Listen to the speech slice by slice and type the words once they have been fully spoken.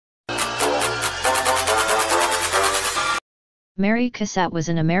Mary Cassatt was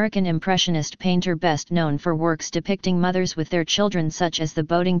an American Impressionist painter best known for works depicting mothers with their children such as The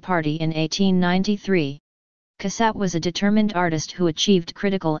Boating Party in 1893. Cassatt was a determined artist who achieved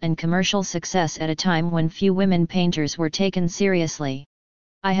critical and commercial success at a time when few women painters were taken seriously.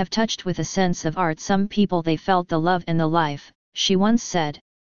 "I have touched with a sense of art some people, they felt the love and the life," she once said.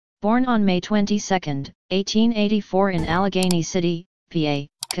 Born on May 22, 1884 in Allegheny City, PA,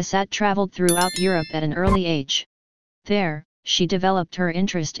 Cassatt traveled throughout Europe at an early age. There, she developed her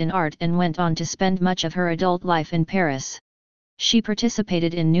interest in art and went on to spend much of her adult life in Paris. She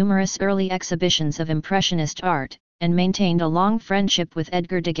participated in numerous early exhibitions of Impressionist art, and maintained a long friendship with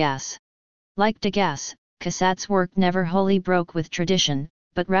Edgar Degas. Like Degas, Cassatt's work never wholly broke with tradition,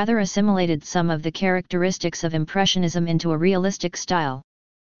 but rather assimilated some of the characteristics of Impressionism into a realistic style.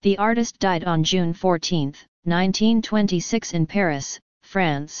 The artist died on June 14, 1926 in Paris,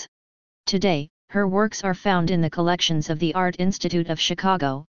 France. Today, her works are found in the collections of the Art Institute of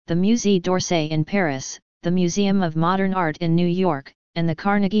Chicago, the Musée d'Orsay in Paris, the Museum of Modern Art in New York, and the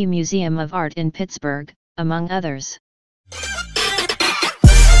Carnegie Museum of Art in Pittsburgh, among others.